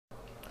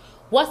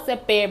What's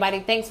up, everybody?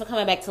 Thanks for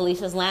coming back to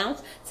Alicia's Lounge.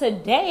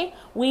 Today,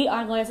 we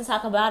are going to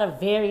talk about a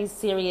very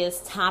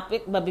serious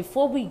topic. But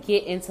before we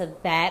get into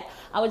that,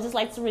 I would just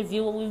like to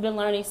review what we've been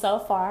learning so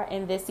far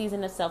in this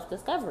season of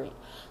self-discovery.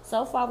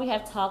 So far, we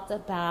have talked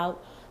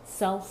about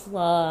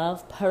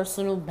self-love,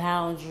 personal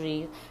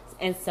boundaries,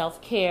 and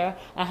self-care,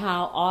 and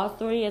how all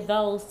three of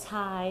those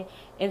tie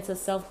into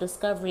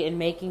self-discovery and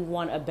making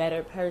one a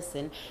better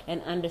person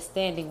and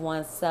understanding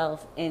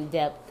oneself in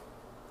depth.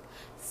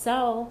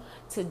 So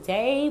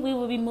today we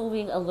will be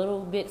moving a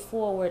little bit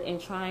forward and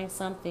trying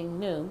something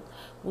new.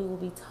 We will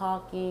be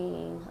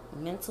talking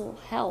mental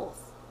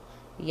health.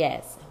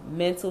 Yes,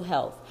 mental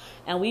health.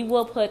 And we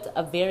will put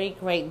a very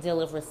great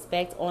deal of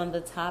respect on the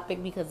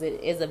topic because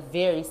it is a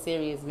very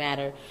serious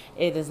matter.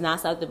 It is not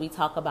something we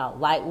talk about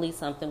lightly,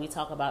 something we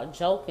talk about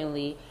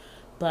jokingly,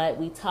 but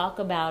we talk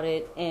about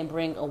it and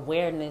bring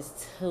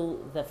awareness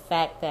to the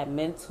fact that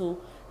mental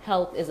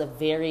health is a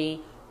very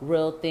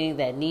real thing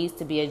that needs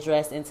to be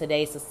addressed in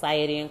today's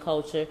society and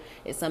culture.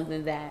 It's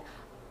something that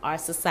our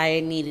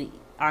society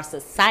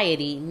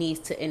needs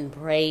to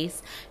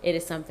embrace. It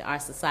is something our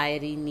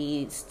society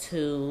needs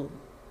to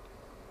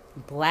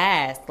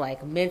blast,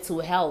 like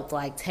mental health.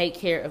 Like, take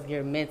care of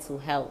your mental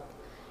health.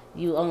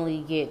 You only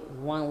get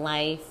one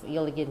life. You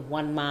only get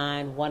one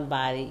mind, one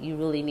body. You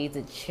really need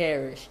to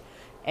cherish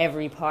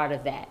every part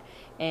of that.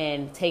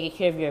 And taking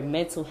care of your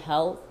mental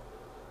health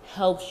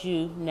helps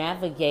you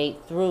navigate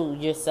through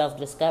your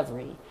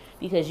self-discovery,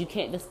 because you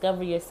can't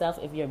discover yourself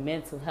if your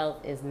mental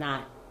health is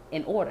not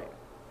in order.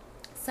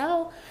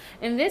 So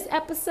in this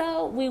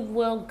episode, we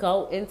will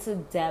go into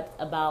depth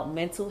about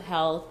mental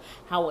health,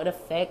 how it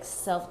affects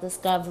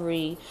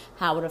self-discovery,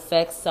 how it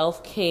affects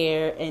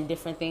self-care, and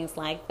different things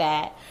like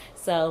that.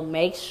 So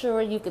make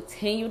sure you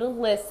continue to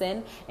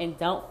listen, and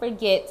don't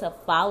forget to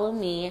follow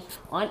me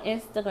on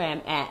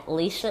Instagram at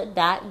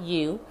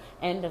Leisha.u,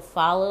 and to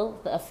follow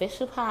the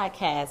official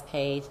podcast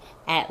page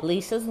at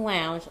Alicia's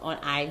Lounge on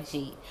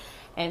IG.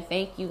 And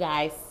thank you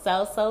guys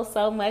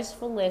so much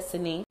for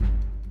listening.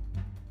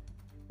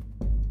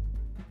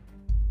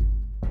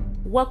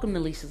 Welcome to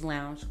Alicia's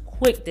Lounge.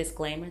 Quick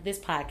disclaimer, this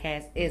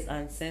podcast is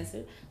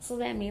uncensored, so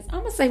that means I'm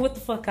going to say what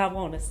the fuck I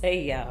want to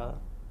say, y'all.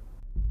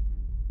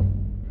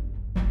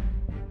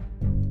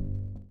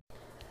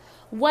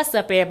 What's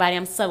up, everybody?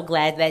 I'm so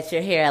glad that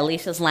you're here at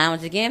Alicia's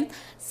Lounge again.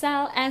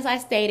 So, as I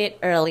stated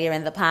earlier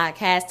in the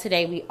podcast,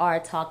 today we are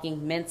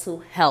talking mental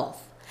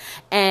health.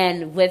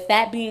 And with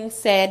that being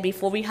said,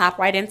 before we hop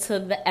right into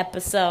the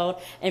episode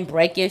and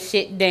breaking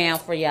shit down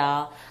for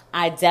y'all,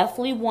 I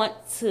definitely want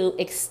to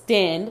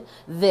extend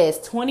this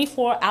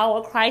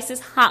 24-hour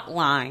crisis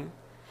hotline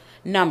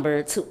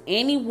number to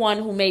anyone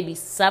who may be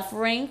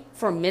suffering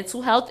from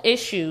mental health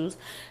issues,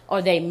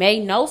 or they may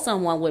know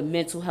someone with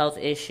mental health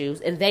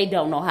issues and they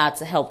don't know how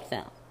to help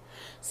them.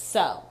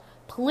 So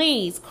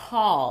please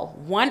call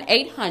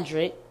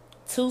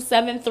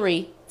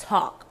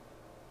 1-800-273-TALK.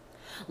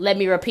 Let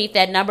me repeat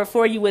that number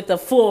for you with the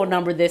full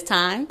number this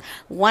time.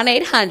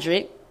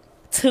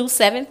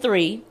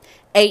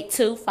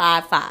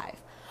 1-800-273-8255.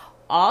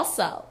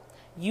 Also,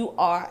 you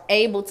are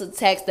able to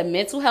text the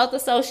Mental Health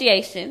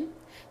Association.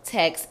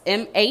 Text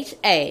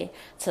MHA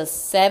to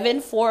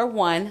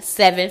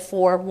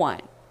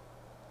 741-741.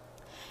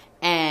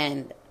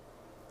 And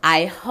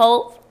I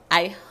hope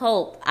that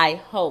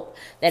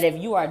if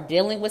you are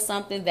dealing with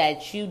something,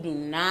 that you do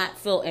not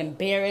feel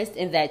embarrassed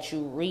and that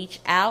you reach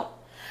out.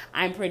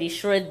 I'm pretty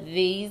sure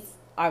these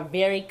are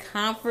very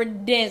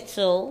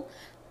confidential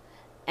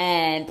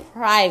and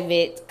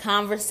private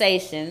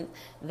conversations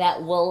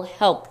that will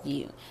help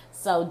you.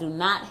 So do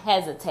not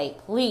hesitate.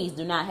 Please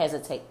do not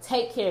hesitate.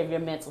 Take care of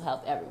your mental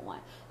health, everyone.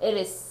 It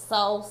is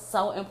so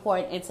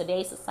important in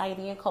today's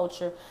society and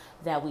culture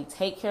that we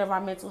take care of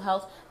our mental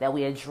health, that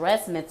we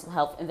address mental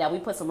health, and that we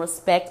put some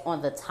respect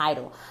on the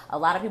title. A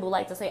lot of people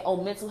like to say, oh,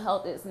 mental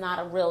health is not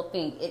a real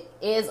thing. It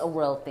is a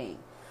real thing.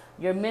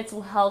 Your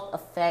mental health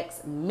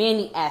affects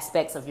many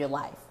aspects of your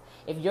life.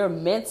 If your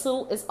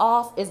mental is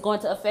off, it's going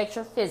to affect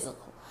your physical.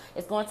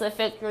 It's going to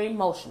affect your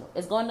emotional.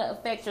 It's going to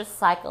affect your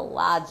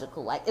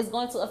psychological. It's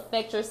going to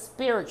affect your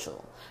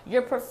spiritual,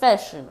 your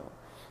professional.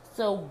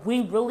 So we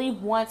really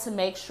want to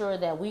make sure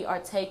that we are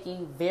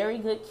taking very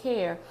good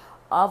care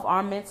of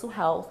our mental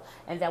health,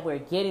 and that we're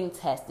getting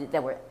tested,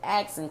 that we're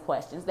asking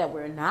questions, that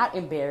we're not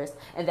embarrassed,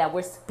 and that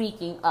we're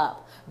speaking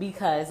up.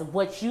 Because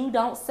what you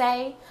don't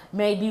say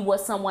may be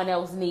what someone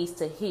else needs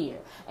to hear.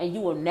 And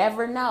you will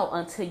never know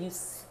until you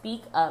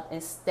speak up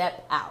and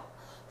step out.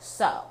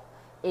 So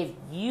if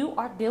you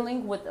are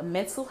dealing with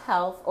mental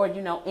health, or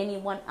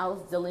anyone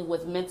else dealing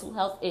with mental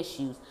health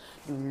issues,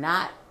 do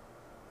not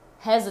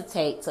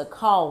hesitate to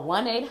call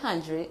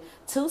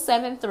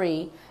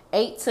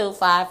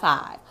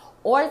 1-800-273-8255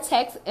 or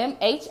text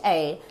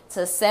MHA to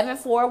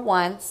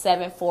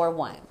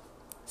 741-741.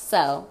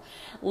 So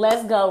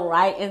let's go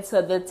right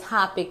into the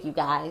topic, you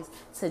guys.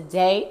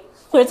 Today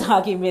we're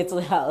talking mental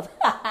health.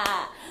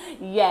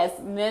 Yes,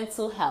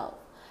 mental health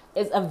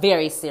is a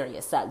very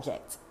serious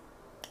subject.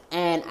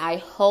 And I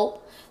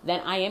hope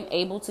that I am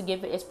able to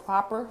give it its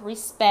proper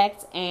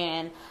respect,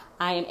 and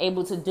I am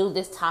able to do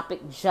this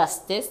topic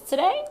justice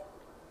today.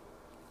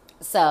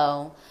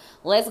 So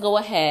let's go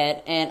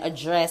ahead and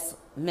address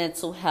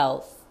mental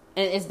health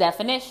and its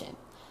definition.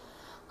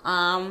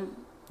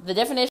 The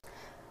definition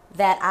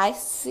that I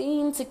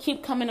seem to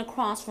keep coming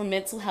across for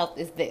mental health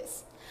is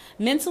this.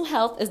 Mental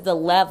health is the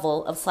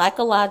level of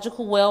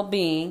psychological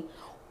well-being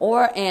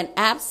or an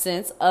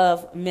absence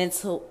of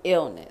mental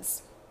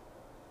illness.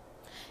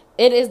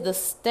 It is the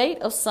state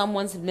of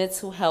someone's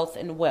mental health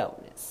and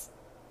wellness.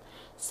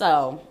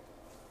 So,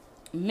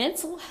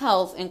 mental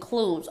health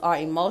includes our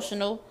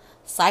emotional,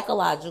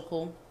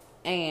 psychological,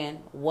 and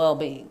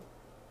well-being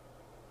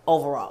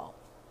overall.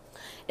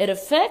 It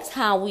affects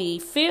how we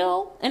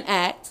feel and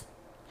act.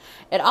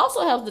 It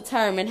also helps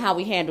determine how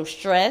we handle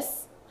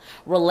stress,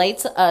 relate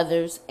to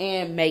others,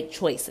 and make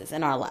choices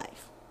in our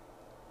life.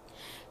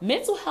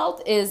 Mental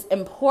health is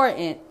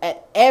important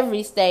at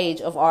every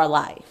stage of our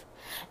life.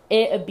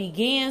 It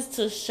begins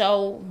to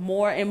show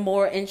more and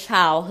more in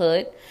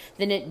childhood,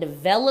 then it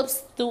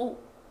develops through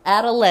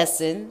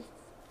adolescence,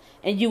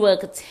 and you will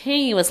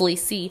continuously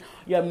see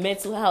your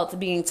mental health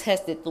being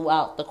tested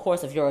throughout the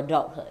course of your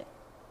adulthood.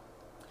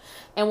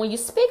 And when you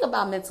speak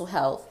about mental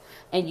health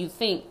and you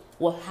think,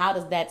 well, how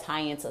does that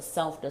tie into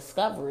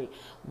self-discovery?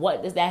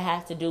 What does that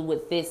have to do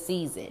with this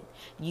season?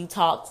 You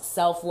talked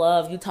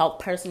self-love, you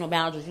talked personal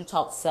boundaries, you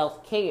talked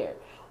self-care.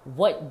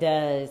 What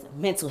does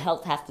mental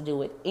health have to do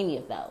with any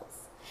of those?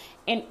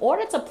 In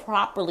order to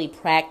properly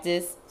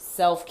practice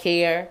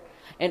self-care,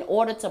 in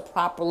order to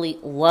properly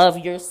love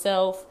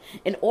yourself,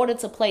 in order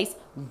to place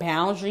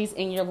boundaries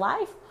in your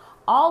life,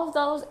 all of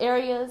those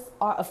areas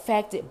are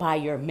affected by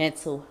your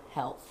mental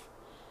health.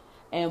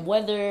 And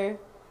whether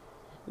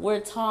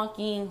we're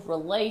talking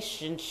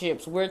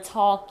relationships, we're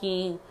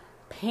talking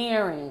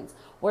parents,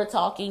 we're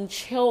talking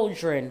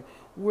children,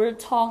 we're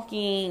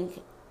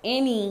talking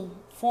any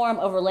form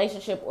of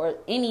relationship or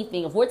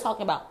anything, if we're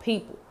talking about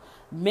people,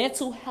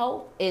 mental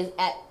health is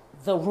at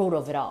the root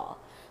of it all.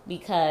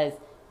 Because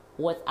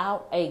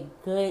without a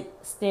good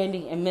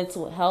standing in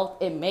mental health,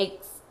 it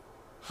makes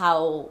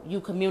how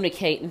you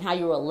communicate and how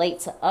you relate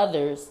to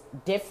others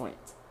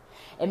different.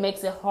 It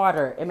makes it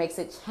harder. It makes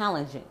it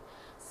challenging.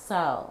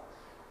 So,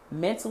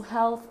 mental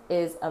health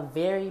is a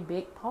very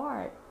big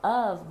part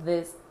of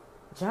this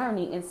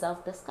journey in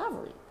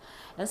self-discovery.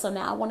 And so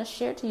now I want to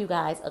share to you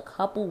guys a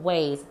couple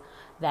ways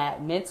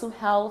that mental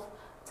health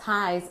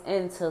ties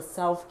into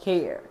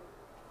self-care.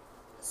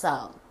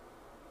 So,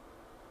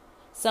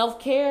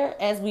 self-care,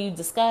 as we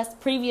discussed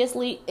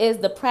previously, is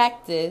the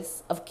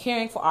practice of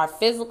caring for our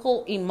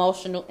physical,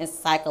 emotional, and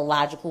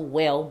psychological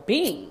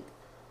well-being.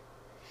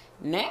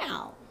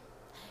 Now,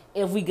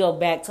 if we go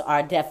back to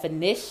our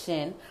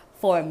definition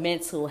for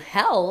mental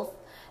health,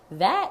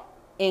 that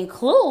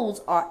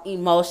includes our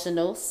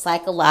emotional,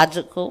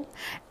 psychological,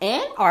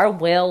 and our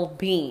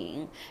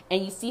well-being.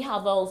 And you see how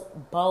those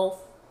both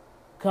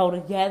go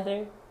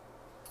together?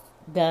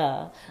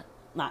 Duh.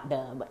 Not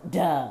duh, but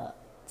duh.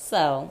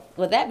 So,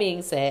 with that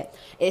being said,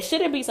 it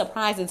shouldn't be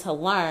surprising to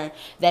learn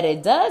that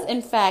it does,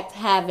 in fact,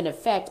 have an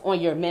effect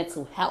on your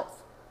mental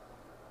health.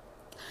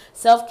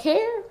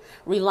 Self-care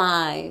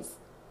relies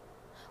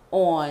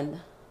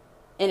on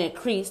an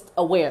increased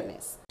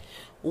awareness,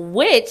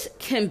 which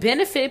can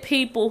benefit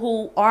people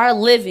who are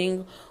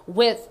living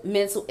with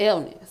mental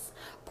illness.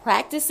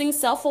 Practicing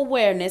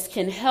self-awareness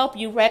can help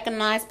you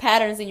recognize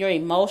patterns in your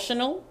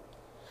emotional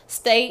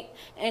state,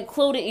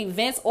 including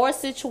events or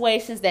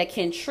situations that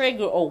can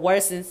trigger or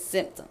worsen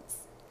symptoms.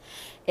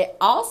 It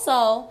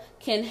also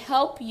can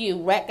help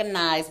you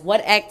recognize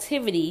what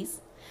activities,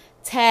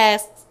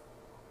 tasks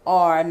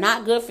are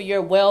not good for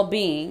your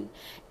well-being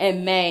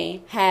and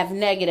may have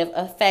negative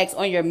effects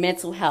on your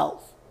mental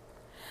health.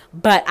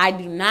 But I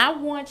do not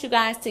want you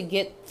guys to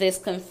get this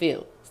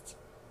confused.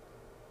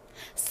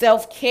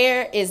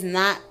 Self-care is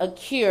not a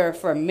cure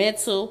for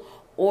mental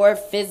or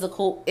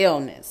physical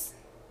illness.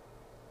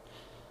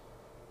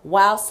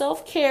 While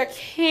self-care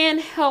can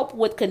help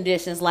with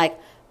conditions like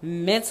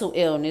mental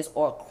illness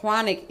or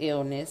chronic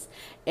illness,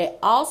 it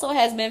also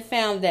has been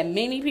found that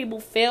many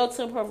people fail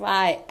to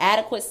provide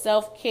adequate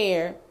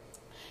self-care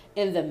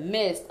in the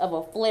midst of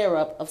a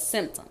flare-up of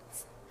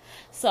symptoms.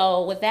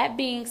 So with that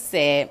being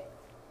said,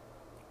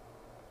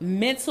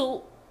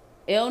 mental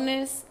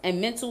illness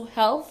and mental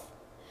health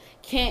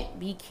can't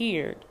be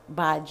cured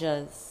by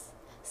just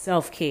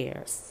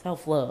self-care,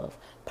 self-love,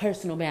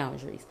 personal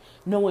boundaries,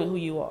 knowing who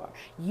you are.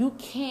 You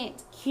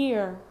can't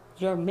cure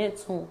your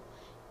mental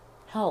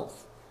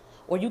health,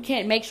 or you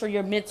can't make sure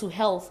your mental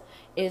health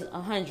is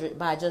 100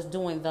 by just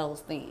doing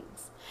those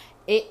things.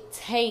 It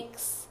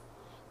takes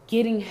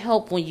getting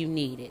help when you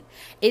need it.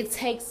 It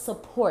takes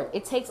support.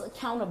 It takes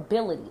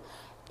accountability.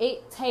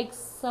 It takes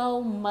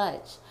so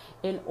much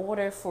in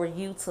order for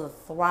you to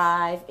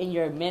thrive in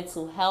your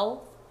mental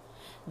health,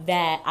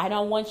 that I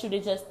don't want you to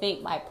just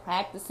think by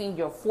practicing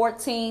your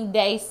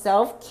 14-day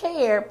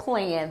self-care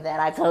plan that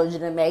I told you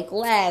to make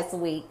last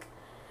week,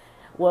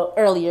 well,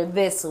 earlier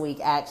this week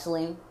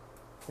actually,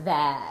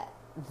 that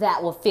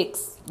will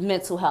fix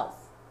mental health.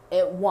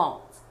 It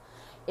won't.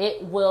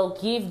 It will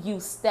give you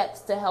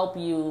steps to help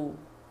you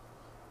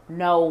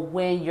know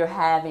when you're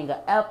having an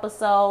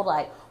episode,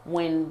 like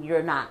when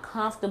you're not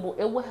comfortable.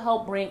 It will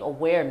help bring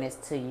awareness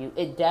to you.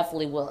 It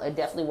definitely will. It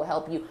definitely will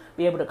help you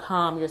be able to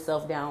calm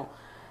yourself down,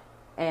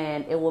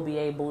 and it will be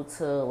able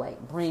to like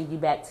bring you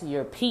back to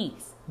your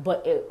peace.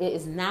 But it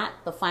is not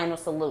the final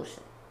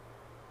solution.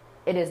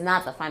 It is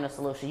not the final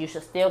solution. You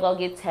should still go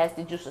get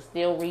tested. You should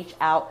still reach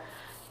out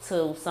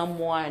to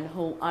someone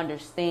who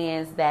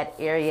understands that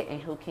area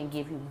and who can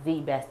give you the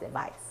best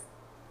advice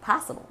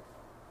possible.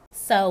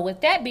 So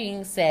with that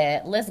being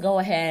said, let's go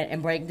ahead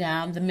and break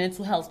down the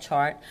mental health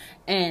chart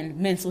and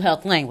mental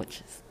health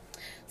languages.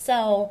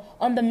 So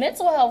on the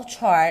mental health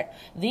chart,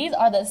 these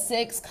are the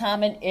 6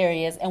 common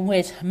areas in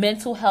which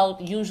mental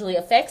health usually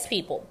affects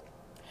people.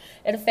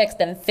 It affects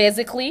them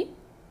physically,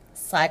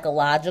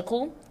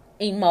 psychological,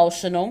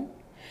 emotional,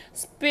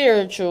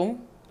 spiritual,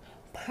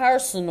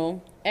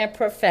 personal, and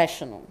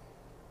professional.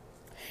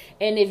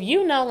 And if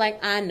you know,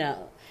 like I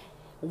know,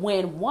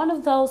 when one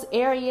of those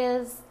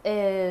areas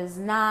is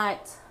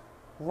not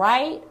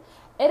right,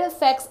 it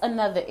affects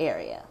another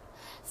area.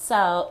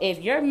 So if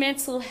your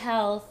mental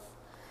health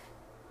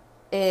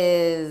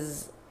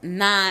is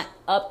not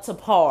up to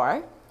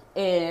par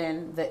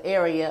in the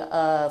area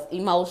of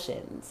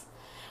emotions,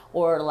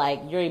 or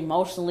like you're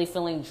emotionally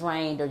feeling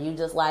drained, or you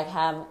just like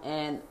have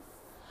an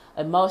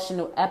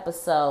emotional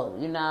episode,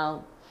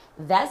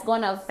 that's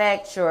going to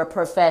affect your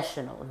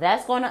professional.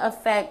 That's going to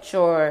affect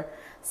your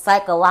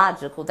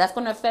psychological. That's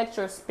going to affect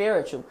your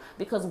spiritual.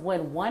 Because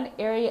when one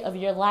area of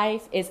your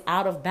life is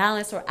out of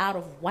balance or out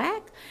of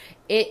whack,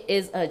 it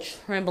is a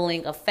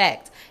trembling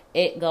effect.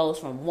 It goes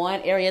from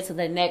one area to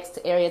the next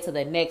area to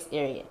the next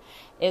area.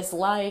 It's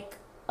like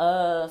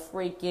a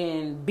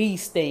freaking bee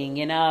sting,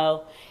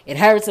 It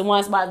hurts in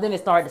one spot, then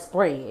it started to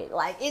spread.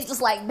 Like, it's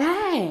just like,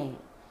 dang.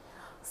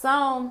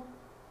 So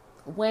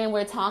when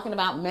we're talking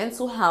about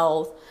mental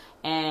health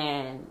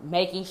and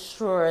making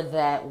sure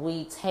that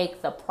we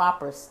take the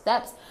proper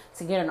steps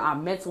to getting our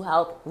mental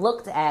health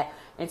looked at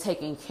and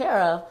taken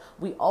care of,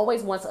 we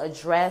always want to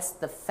address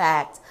the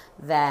fact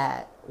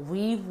that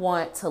we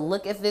want to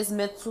look at this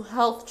mental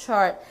health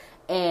chart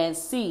and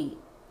see,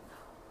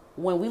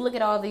 when we look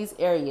at all these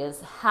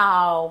areas,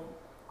 how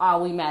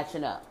are we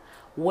matching up?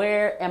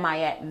 Where am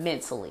I at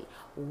mentally?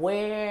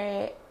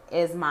 Where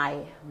is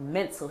my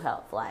mental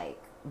health? Like,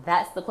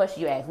 that's the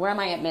question you ask. Where am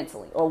I at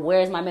mentally? Or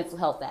where is my mental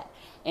health at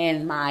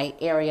in my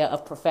area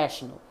of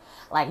professional?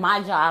 Like,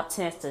 my job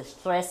tends to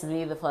stress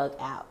me the fuck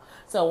out.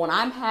 So when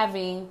I'm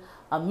having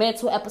a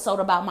mental episode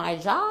about my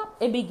job,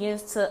 it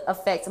begins to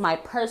affect my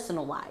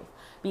personal life,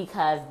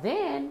 because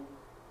then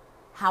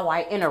how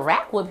I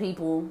interact with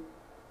people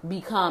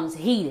becomes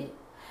heated.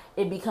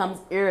 It becomes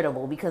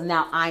irritable, because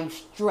now I'm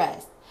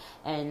stressed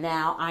and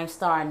now I'm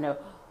starting to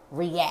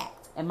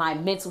react and my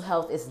mental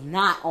health is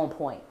not on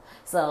point.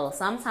 So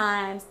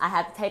sometimes I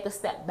have to take a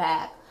step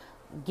back,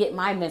 get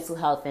my mental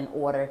health in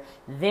order,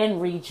 then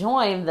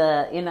rejoin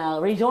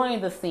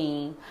the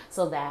scene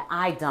so that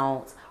I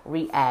don't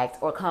react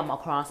or come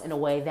across in a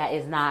way that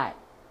is not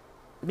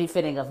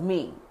befitting of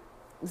me.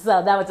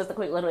 So that was just a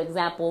quick little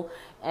example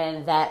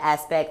in that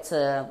aspect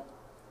to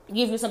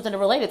give you something to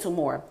relate it to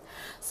more.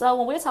 So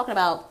when we're talking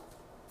about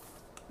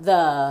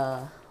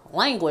the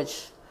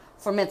language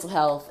for mental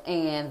health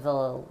and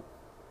the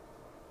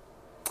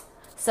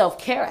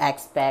self-care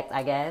aspect,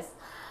 I guess,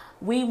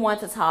 we want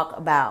to talk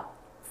about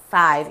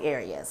 5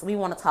 areas. We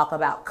want to talk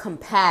about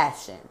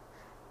compassion,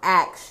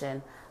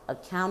 action,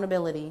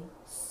 accountability,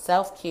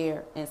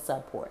 self-care, and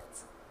support.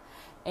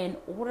 In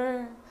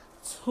order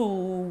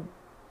to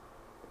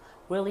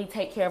really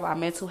take care of our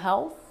mental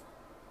health,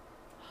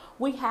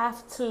 we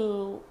have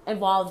to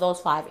involve those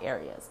 5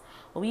 areas.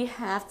 We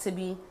have to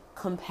be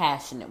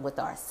compassionate with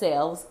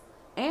ourselves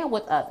and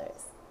with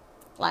others.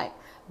 Like,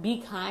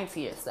 be kind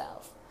to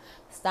yourself.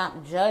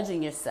 Stop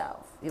judging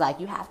yourself. Like,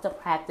 you have to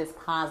practice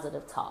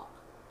positive talk.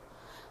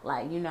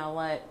 Like, you know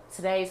what?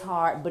 Today's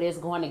hard, but it's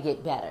going to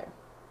get better.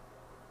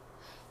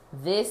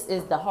 This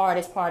is the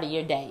hardest part of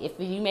your day. If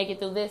you make it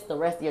through this, the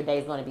rest of your day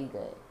is going to be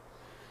good.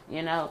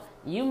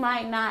 You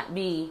might not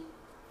be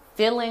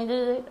feeling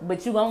good,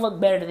 but you're going to look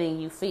better than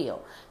you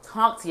feel.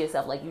 Talk to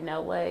yourself like, you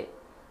know what?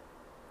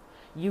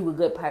 You a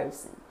good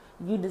person.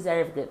 You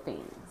deserve good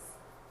things.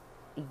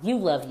 You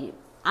love you.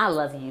 I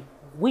love you.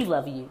 We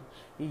love you.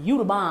 You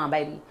the bomb,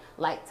 baby.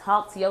 Like,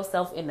 talk to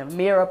yourself in the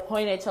mirror,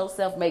 point at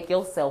yourself, make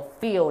yourself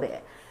feel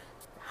that.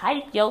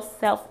 Hype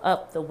yourself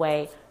up the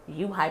way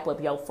you hype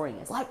up your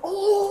friends. Like,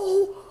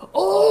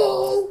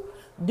 oh.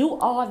 Do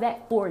all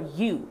that for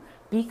you.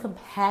 Be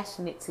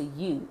compassionate to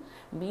you.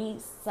 Be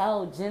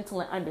so gentle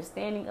and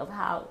understanding of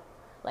how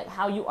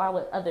you are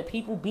with other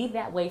people. Be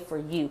that way for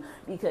you,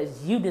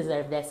 because you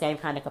deserve that same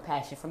kind of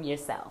compassion from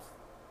yourself.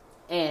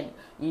 And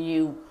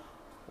you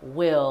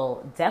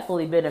will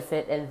definitely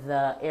benefit in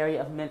the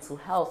area of mental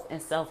health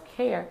and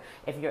self-care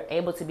if you're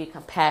able to be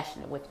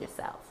compassionate with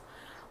yourself.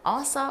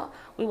 Also,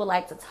 we would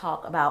like to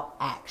talk about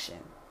action.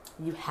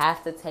 You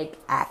have to take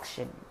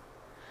action.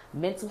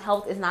 Mental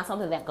health is not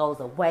something that goes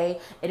away.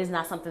 It is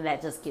not something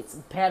that just gets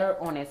better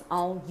on its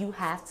own. You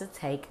have to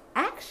take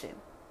action.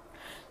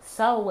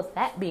 So with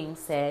that being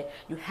said,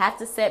 you have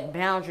to set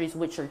boundaries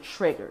with your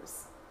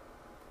triggers.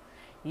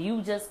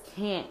 You just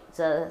can't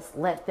just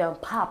let them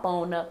pop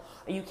on up,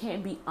 or you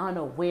can't be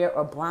unaware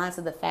or blind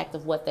to the fact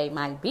of what they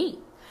might be.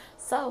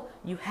 So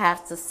you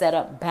have to set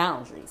up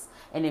boundaries.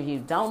 And if you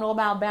don't know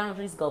about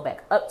boundaries, go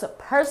back up to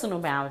personal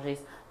boundaries,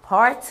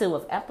 part 2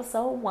 of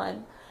episode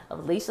 1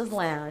 of Leisha's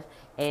Lounge,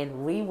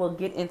 and we will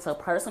get into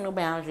personal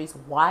boundaries,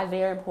 why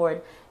they're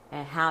important,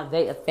 and how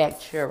they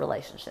affect your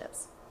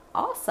relationships.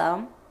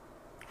 Also,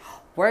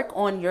 work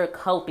on your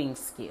coping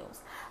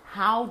skills.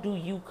 How do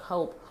you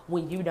cope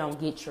when you don't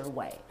get your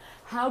way?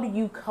 How do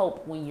you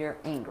cope when you're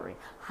angry?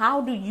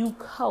 How do you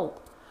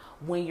cope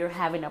when you're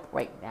having a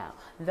breakdown?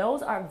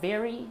 Those are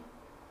very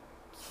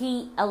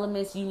key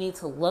elements you need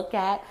to look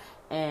at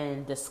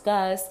and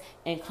discuss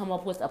and come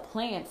up with a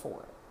plan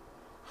for.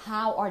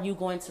 How are you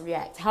going to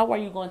react? How are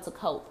you going to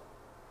cope?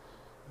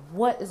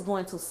 What is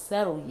going to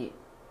settle you?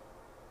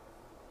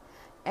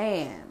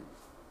 And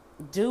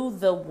do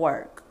the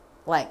work.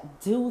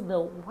 Like, do the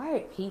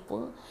work,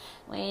 people.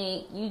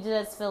 When you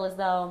just feel as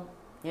though,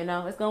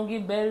 it's going to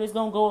get better, it's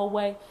going to go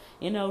away.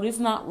 It's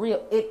not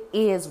real. It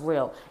is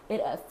real.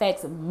 It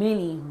affects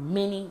many,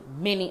 many,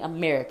 many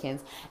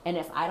Americans. And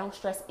if I don't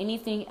stress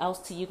anything else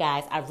to you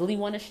guys, I really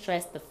want to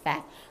stress the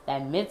fact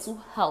that mental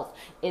health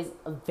is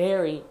a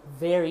very,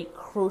 very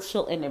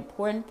crucial and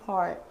important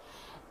part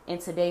in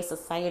today's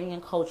society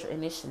and culture.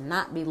 And it should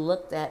not be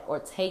looked at or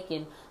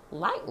taken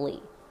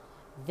lightly.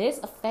 This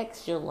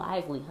affects your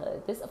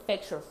livelihood. This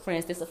affects your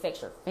friends. This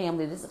affects your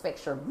family. This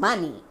affects your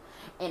money.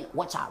 And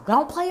what y'all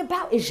don't play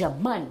about is your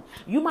money.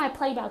 You might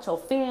play about your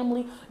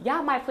family.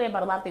 Y'all might play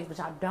about a lot of things, but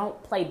y'all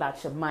don't play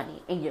about your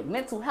money. And your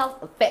mental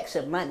health affects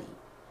your money.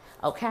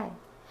 Okay?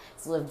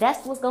 So if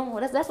that's what it's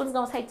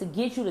going to take to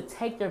get you to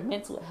take your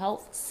mental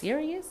health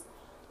serious,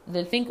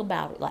 then think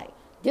about it. Like,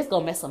 this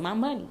going to mess up my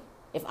money.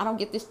 If I don't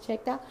get this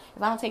checked out,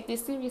 if I don't take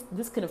this serious,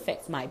 this could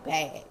affect my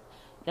bag.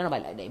 Don't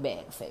nobody like their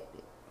bag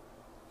affected.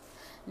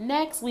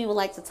 Next, we would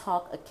like to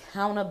talk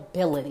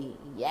accountability.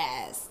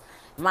 Yes,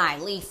 my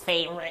least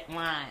favorite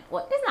one.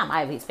 Well, it's not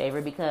my least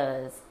favorite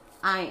because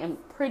I am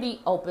pretty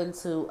open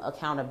to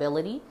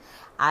accountability.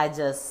 I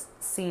just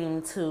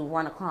seem to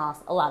run across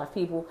a lot of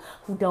people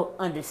who don't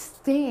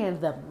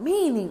understand the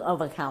meaning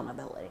of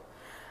accountability.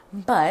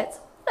 But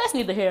that's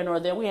neither here nor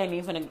there. We ain't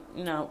even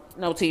finna,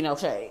 no tea, no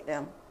shade.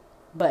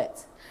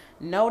 But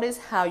notice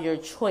how your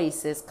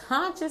choices,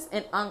 conscious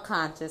and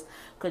unconscious,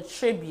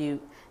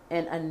 contribute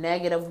in a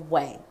negative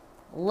way.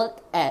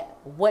 Look at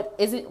what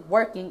isn't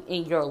working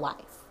in your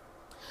life.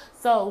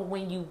 So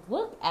when you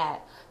look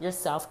at your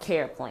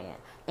self-care plan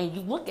and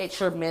you look at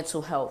your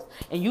mental health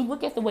and you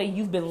look at the way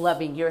you've been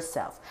loving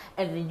yourself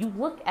and then you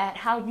look at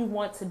how you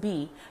want to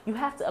be, you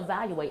have to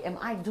evaluate, am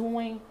I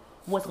doing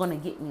what's going to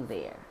get me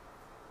there?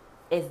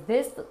 Is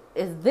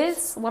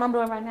this what I'm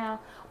doing right now?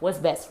 What's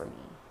best for me?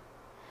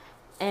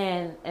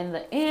 And in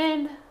the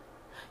end,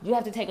 you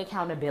have to take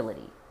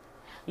accountability.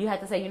 You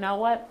have to say, you know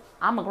what?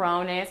 I'm a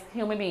grown-ass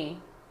human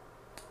being.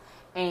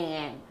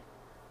 And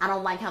I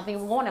don't like how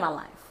things are going in my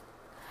life.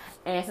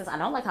 And since I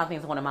don't like how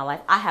things are going in my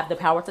life, I have the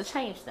power to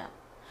change them.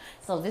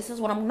 So this is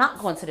what I'm not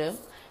going to do.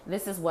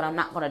 This is what I'm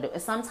not going to do.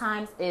 And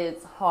sometimes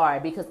it's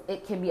hard because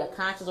it can be a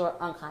conscious or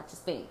unconscious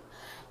thing.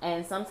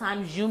 And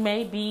sometimes you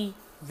may be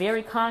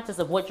very conscious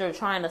of what you're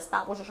trying to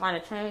stop, what you're trying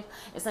to change,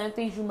 and some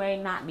things you may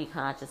not be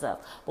conscious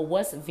of. But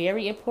what's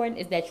very important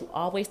is that you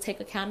always take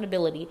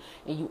accountability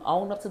and you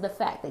own up to the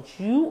fact that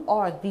you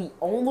are the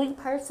only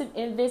person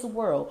in this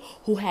world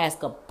who has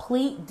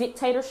complete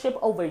dictatorship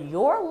over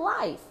your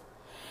life.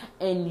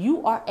 And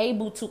you are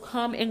able to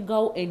come and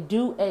go and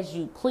do as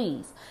you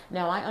please.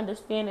 Now, I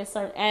understand in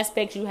certain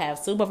aspects you have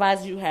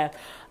supervisors, you have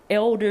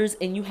elders,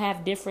 and you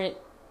have different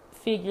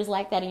figures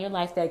like that in your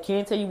life that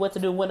can tell you what to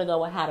do, when to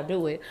go, and how to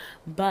do it.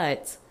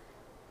 But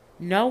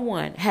no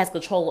one has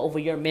control over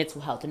your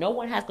mental health. No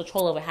one has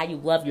control over how you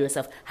love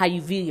yourself, how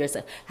you view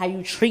yourself, how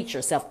you treat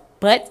yourself,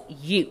 but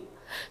you.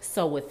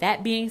 So with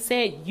that being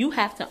said, you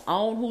have to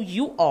own who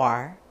you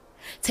are,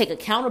 take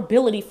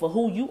accountability for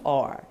who you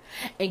are,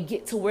 and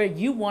get to where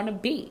you want to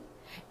be,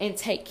 and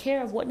take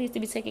care of what needs to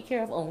be taken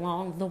care of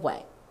along the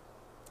way.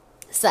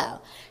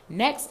 So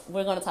next,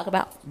 we're going to talk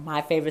about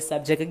my favorite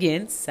subject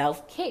again,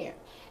 self-care.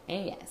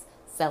 And yes,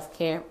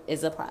 self-care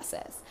is a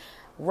process.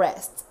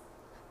 Rest.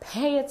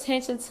 Pay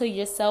attention to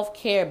your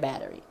self-care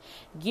battery.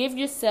 Give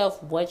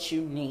yourself what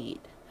you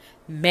need.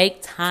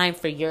 Make time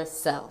for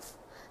yourself.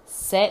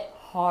 Set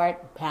hard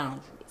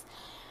boundaries.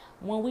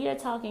 When we are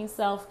talking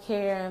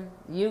self-care,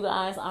 you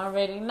guys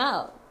already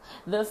know.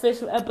 The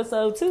official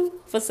episode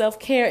 2 for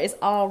self-care is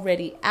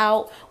already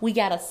out. We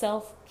got a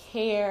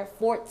self-care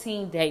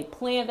 14-day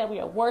plan that we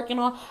are working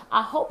on.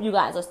 I hope you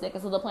guys are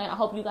sticking to the plan. I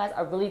hope you guys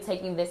are really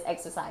taking this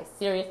exercise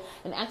serious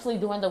and actually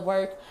doing the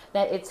work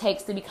that it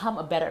takes to become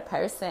a better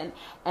person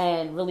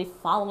and really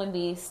following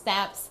these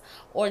steps,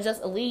 or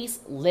just at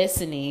least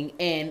listening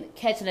and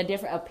catching a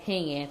different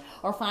opinion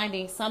or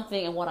finding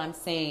something in what I'm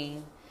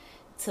saying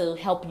to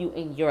help you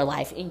in your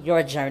life, in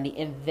your journey,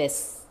 in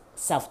this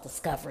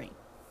self-discovery.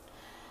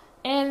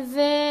 And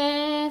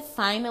then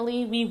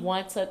finally, we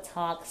want to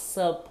talk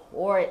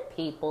support,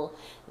 people.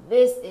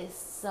 This is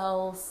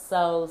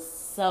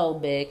so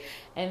big.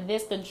 And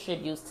this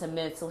contributes to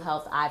mental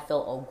health, I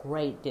feel, a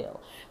great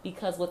deal.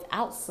 Because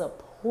without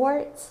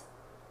support,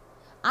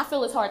 I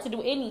feel it's hard to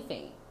do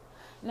anything.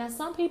 Now,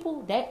 some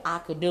people, I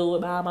could do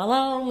it by my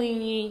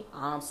lonely.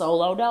 I'm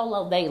solo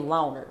dolo. They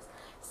loners.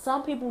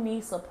 Some people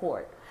need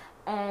support.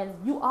 And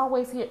you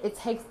always hear it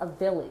takes a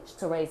village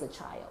to raise a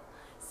child.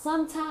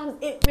 Sometimes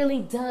it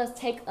really does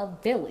take a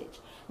village.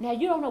 Now,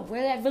 you don't know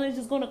where that village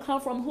is going to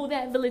come from, who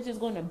that village is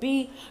going to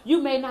be.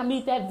 You may not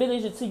meet that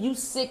village until you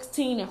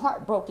 16 and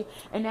heartbroken.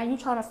 And now you're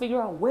trying to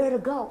figure out where to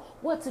go,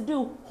 what to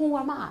do, who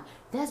am I?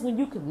 That's when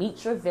you can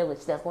meet your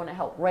village that's going to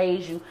help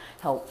raise you,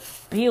 help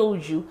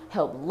build you,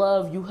 help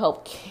love you,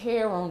 help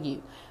care on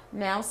you.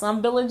 Now,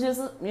 some villages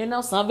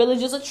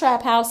are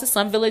trap houses.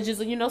 Some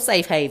villages are,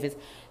 safe havens.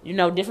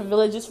 Different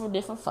villages for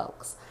different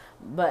folks.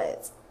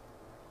 But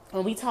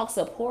when we talk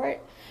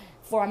support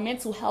for our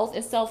mental health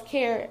and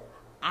self-care,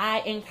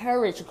 I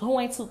encourage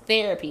going to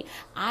therapy.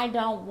 I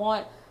don't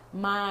want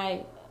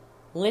my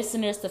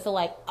listeners to feel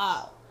like,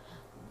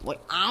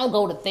 I'll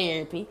go to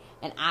therapy.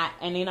 And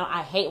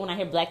I hate when I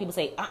hear black people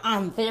say,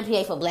 therapy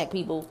ain't for black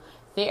people.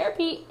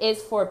 Therapy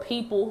is for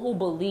people who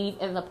believe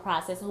in the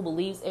process, who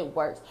believes it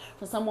works.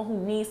 For someone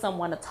who needs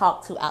someone to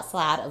talk to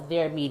outside of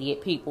their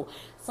immediate people.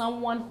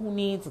 Someone who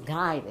needs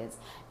guidance.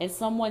 And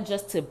someone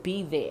just to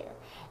be there.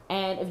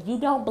 And if you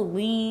don't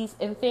believe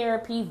in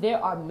therapy,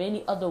 there are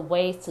many other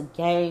ways to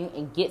gain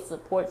and get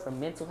support for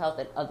mental health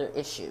and other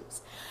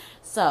issues.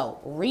 So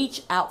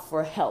reach out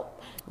for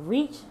help.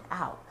 Reach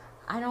out.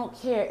 I don't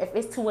care if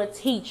it's to a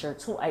teacher,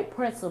 to a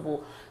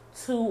principal,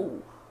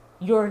 to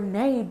your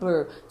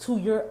neighbor, to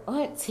your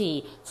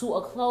auntie, to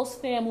a close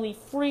family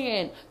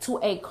friend, to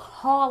a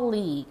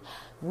colleague.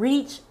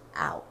 Reach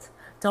out.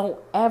 Don't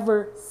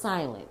ever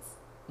silence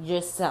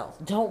yourself.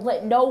 Don't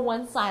let no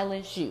one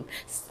silence you.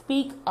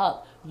 Speak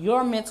up.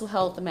 Your mental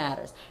health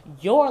matters.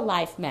 Your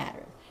life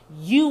matters.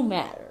 You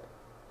matter.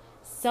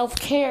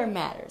 Self-care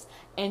matters.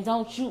 And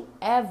don't you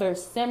ever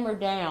simmer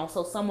down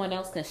so someone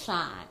else can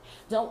shine.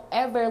 Don't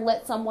ever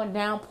let someone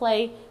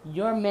downplay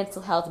your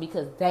mental health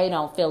because they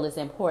don't feel it's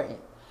important.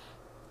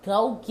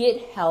 Go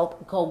get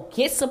help. Go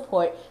get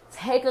support.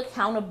 Take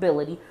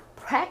accountability.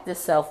 Practice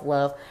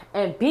self-love.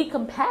 And be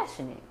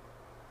compassionate.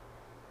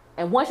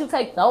 And once you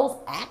take those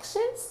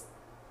actions,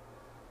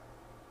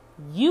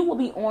 you will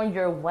be on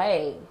your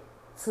way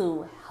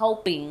to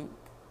helping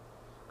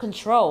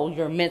control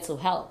your mental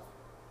health.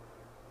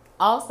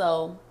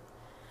 Also,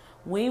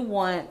 we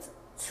want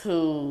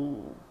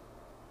to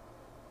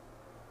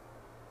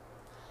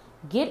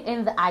get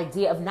in the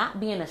idea of not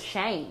being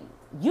ashamed.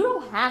 You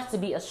don't have to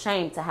be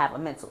ashamed to have a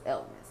mental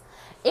illness.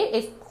 It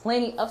is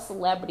plenty of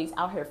celebrities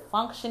out here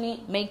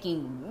functioning,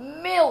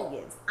 making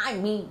millions. I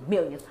mean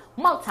millions,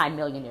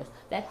 multi-millionaires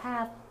that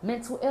have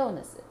mental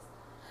illnesses.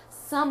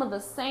 Some of the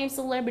same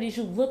celebrities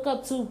you look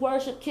up to,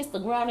 worship, kiss the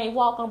ground they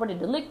walk on, ready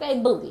to lick their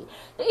booty.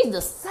 These are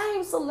the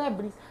same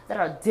celebrities that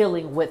are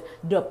dealing with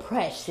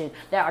depression,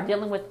 that are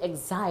dealing with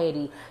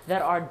anxiety,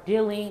 that are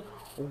dealing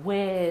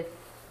with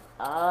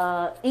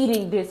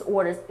eating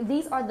disorders.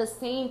 These are the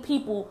same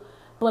people,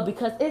 but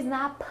because it's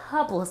not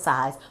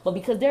publicized, but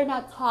because they're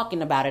not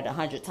talking about it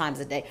 100 times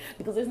a day,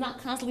 because it's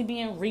not constantly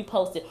being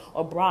reposted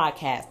or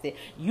broadcasted,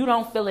 you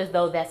don't feel as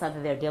though that's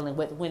something they're dealing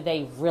with when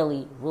they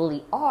really,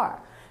 really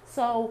are.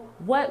 So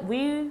what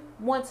we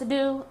want to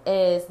do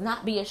is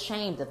not be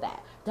ashamed of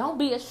that. Don't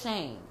be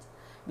ashamed,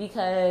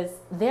 because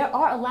there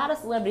are a lot of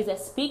celebrities that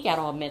speak out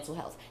on mental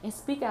health and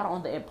speak out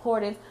on the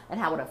importance and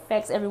how it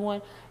affects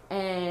everyone.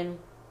 And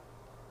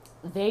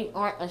they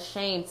aren't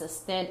ashamed to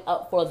stand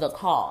up for the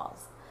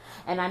cause.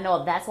 And I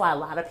know that's why a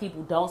lot of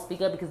people don't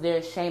speak up, because they're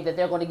ashamed that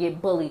they're going to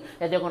get bullied,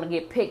 that they're going to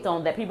get picked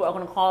on, that people are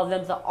going to call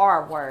them the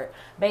R word.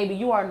 Baby,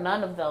 you are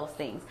none of those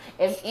things.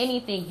 If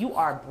anything, you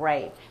are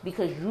brave,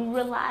 because you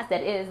realize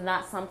that it is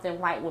not something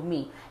right with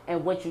me.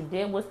 And what you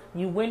did was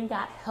you went and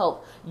got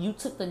help. You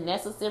took the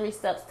necessary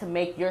steps to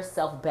make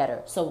yourself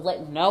better. So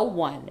let no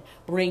one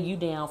bring you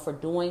down for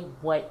doing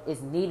what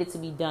is needed to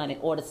be done in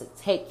order to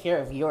take care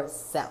of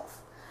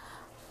yourself.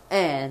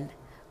 And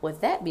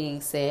with that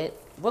being said,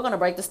 we're going to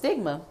break the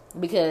stigma,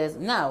 because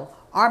no,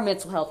 our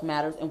mental health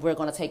matters and we're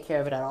going to take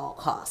care of it at all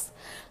costs.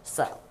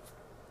 So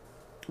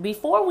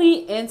before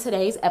we end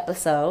today's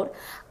episode,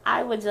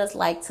 I would just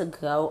like to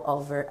go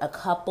over a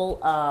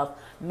couple of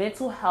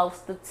mental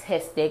health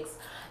statistics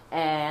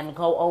and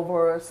go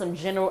over some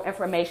general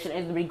information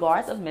in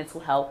regards of mental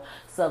health,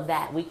 so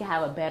that we can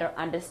have a better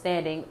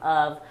understanding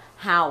of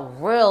how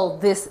real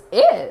this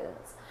is.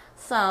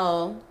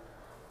 So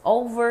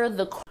over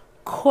the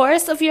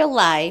course of your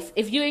life,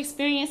 if you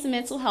experience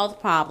mental health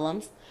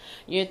problems,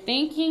 your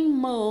thinking,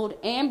 mood,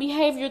 and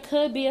behavior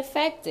could be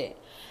affected.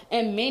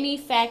 And many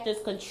factors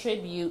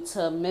contribute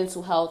to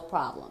mental health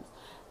problems.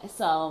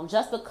 So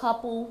just a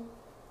couple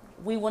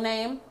we will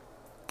name: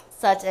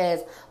 such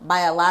as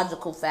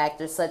biological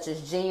factors such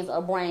as genes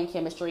or brain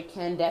chemistry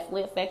can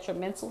definitely affect your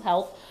mental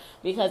health,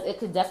 because it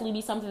could definitely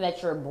be something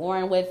that you're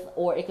born with,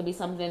 or it could be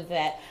something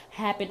that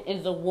happened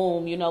in the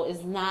womb.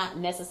 It's not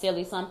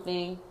necessarily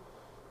something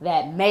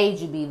that made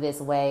you be this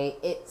way.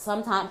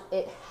 Sometimes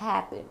it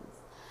happens.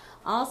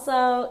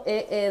 Also,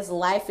 it is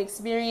life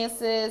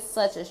experiences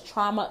such as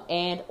trauma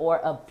and or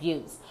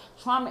abuse.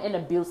 Trauma and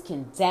abuse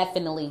can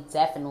definitely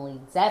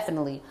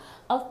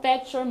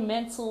affect your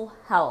mental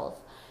health,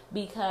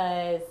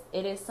 because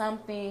it is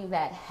something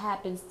that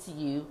happens to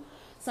you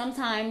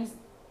sometimes,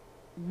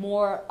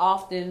 more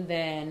often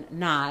than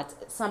not,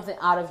 something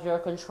out of your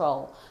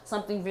control,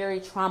 something very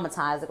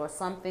traumatizing, or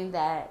something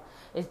that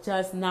is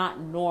just not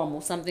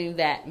normal, something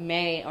that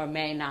may or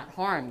may not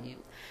harm you.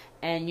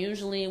 And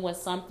usually when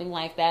something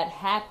like that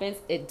happens,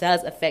 it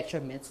does affect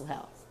your mental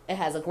health. It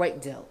has a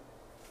great deal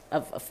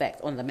of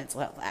effect on the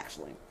mental health,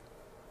 actually.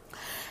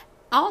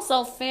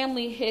 Also,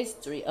 family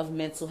history of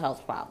mental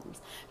health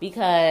problems,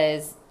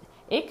 because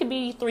it could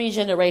be 3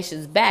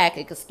 generations back.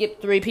 It could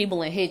skip 3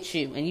 people and hit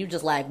you, and you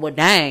just like, well,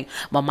 dang,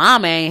 my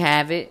mama ain't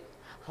have it,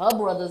 her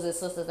brothers and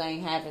sisters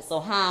ain't have it, so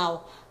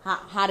how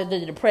did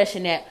the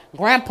depression that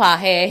grandpa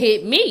had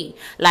hit me?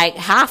 Like,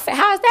 how is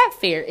that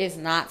fair? It's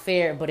not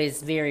fair, but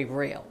it's very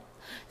real.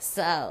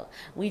 So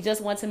we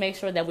just want to make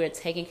sure that we're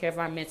taking care of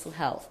our mental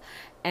health.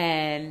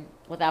 And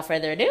without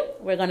further ado,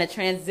 we're going to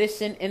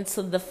transition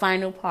into the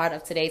final part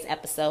of today's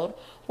episode,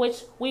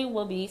 which we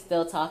will be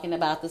still talking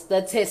about the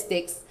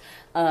statistics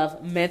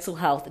of mental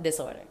health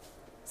disorder.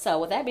 So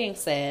with that being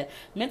said,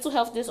 mental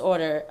health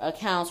disorder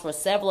accounts for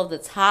several of the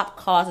top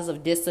causes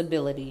of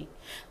disability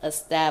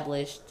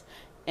established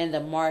in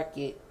the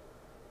market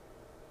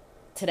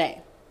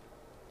today.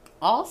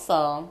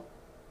 Also,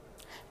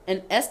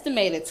 an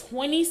estimated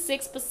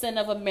 26%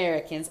 of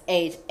Americans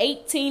aged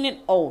 18 and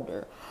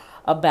older,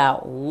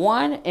 about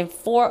 1 in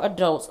 4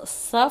 adults,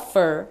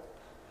 suffer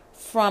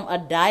from a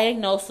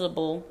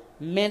diagnosable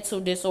mental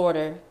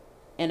disorder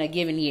in a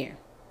given year.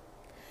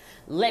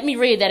 Let me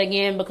read that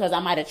again, because I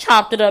might have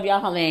chopped it up. Y'all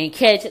probably ain't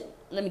catch it.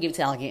 Let me give it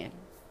to y'all again.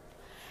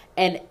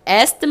 An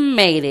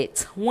estimated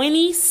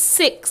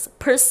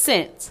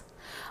 26%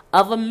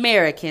 of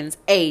Americans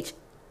aged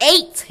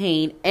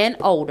 18 and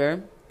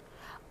older,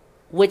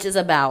 which is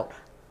about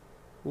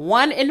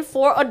 1 in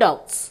 4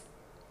 adults,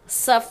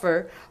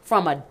 suffer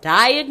from a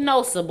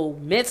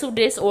diagnosable mental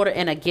disorder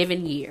in a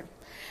given year.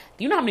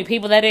 Do you know how many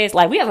people that is?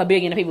 Like, we have 1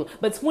 billion people,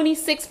 but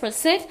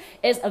 26%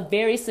 is a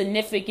very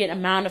significant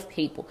amount of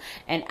people.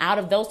 And out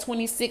of those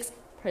 26%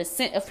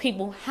 of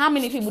people, how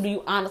many people do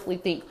you honestly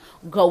think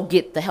go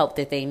get the help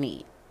that they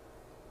need?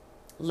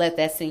 Let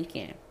that sink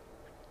in.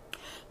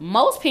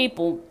 Most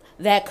people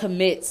that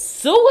commit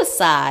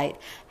suicide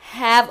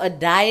have a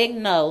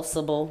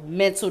diagnosable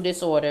mental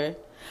disorder,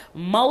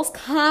 most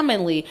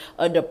commonly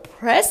a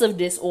depressive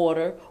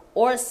disorder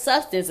or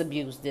substance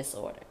abuse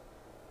disorder.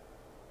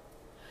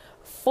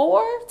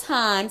 4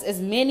 times as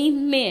many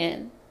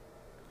men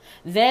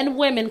than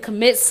women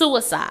commit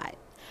suicide.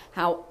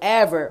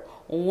 However,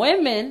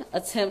 women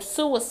attempt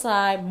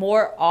suicide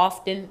more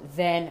often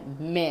than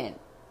men.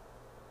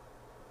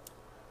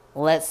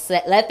 Let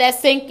that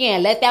sink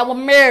in. Let that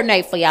one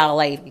marinate for y'all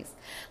ladies.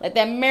 Let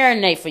that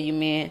marinate for you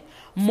men.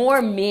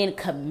 More men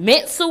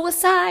commit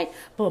suicide,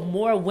 but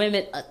more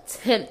women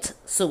attempt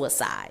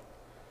suicide.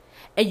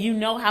 And you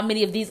know how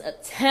many of these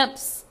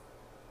attempts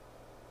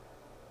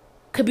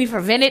could be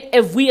prevented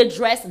if we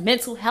address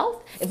mental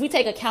health, if we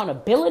take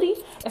accountability,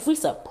 if we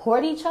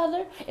support each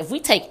other, if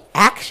we take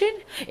action,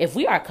 if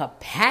we are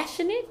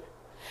compassionate.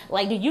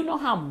 Like, do you know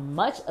how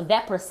much of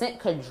that percent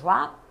could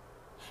drop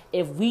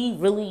if we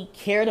really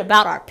cared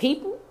about our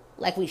people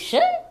like we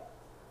should?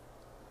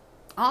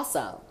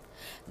 Also,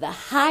 the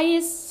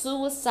highest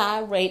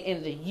suicide rate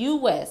in the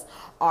U.S.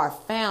 are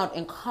found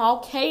in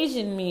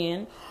Caucasian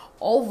men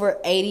over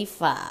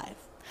 85.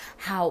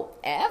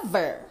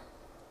 However,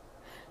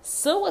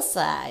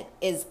 suicide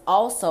is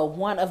also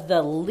one of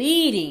the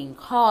leading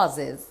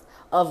causes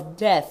of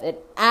death in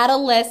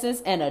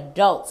adolescents and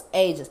adults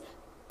ages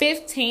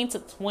 15 to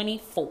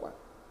 24.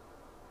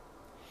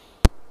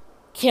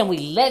 Can we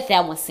let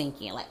that one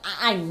sink in? Like,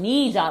 I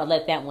need y'all to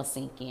let that one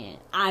sink in.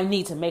 I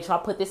need to make sure I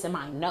put this in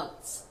my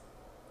notes.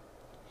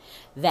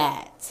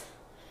 That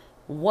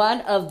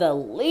one of the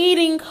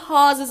leading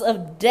causes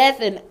of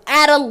death in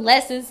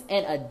adolescents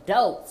and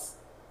adults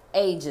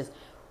ages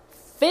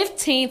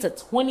 15 to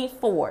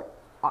 24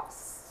 are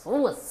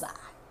suicide.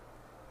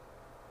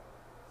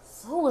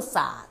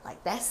 Suicide.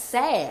 Like, that's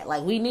sad.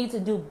 Like, we need to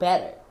do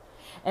better.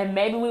 And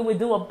maybe we would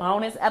do a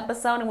bonus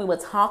episode and we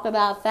would talk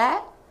about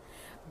that.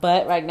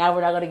 But right now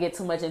we're not going to get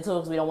too much into it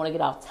because we don't want to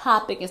get off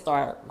topic and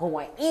start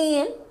going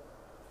in,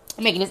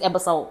 making this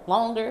episode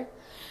longer.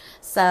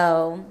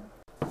 So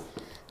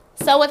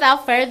So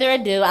without further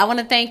ado, I want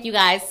to thank you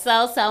guys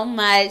so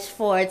much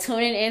for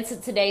tuning into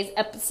today's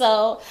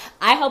episode.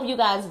 I hope you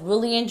guys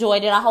really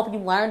enjoyed it. I hope you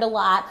learned a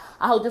lot.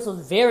 I hope this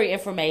was very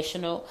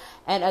informational.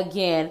 And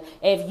again,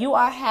 if you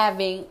are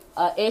having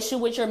an issue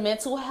with your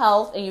mental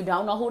health and you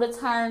don't know who to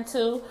turn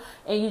to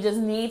and you just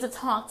need to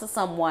talk to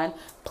someone,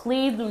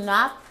 please do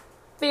not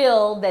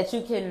feel that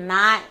you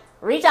cannot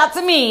reach out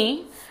to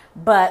me.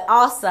 But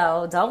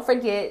also, don't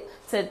forget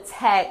to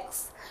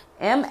text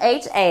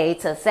MHA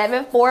to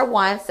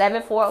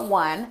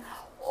 741-741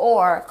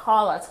 or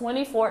call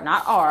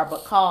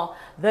call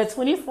the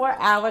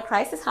 24-hour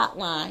crisis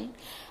hotline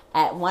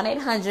at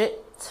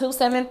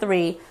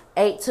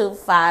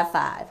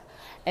 1-800-273-8255.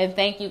 And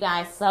thank you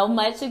guys so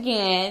much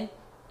again,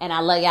 and I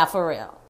love y'all for real.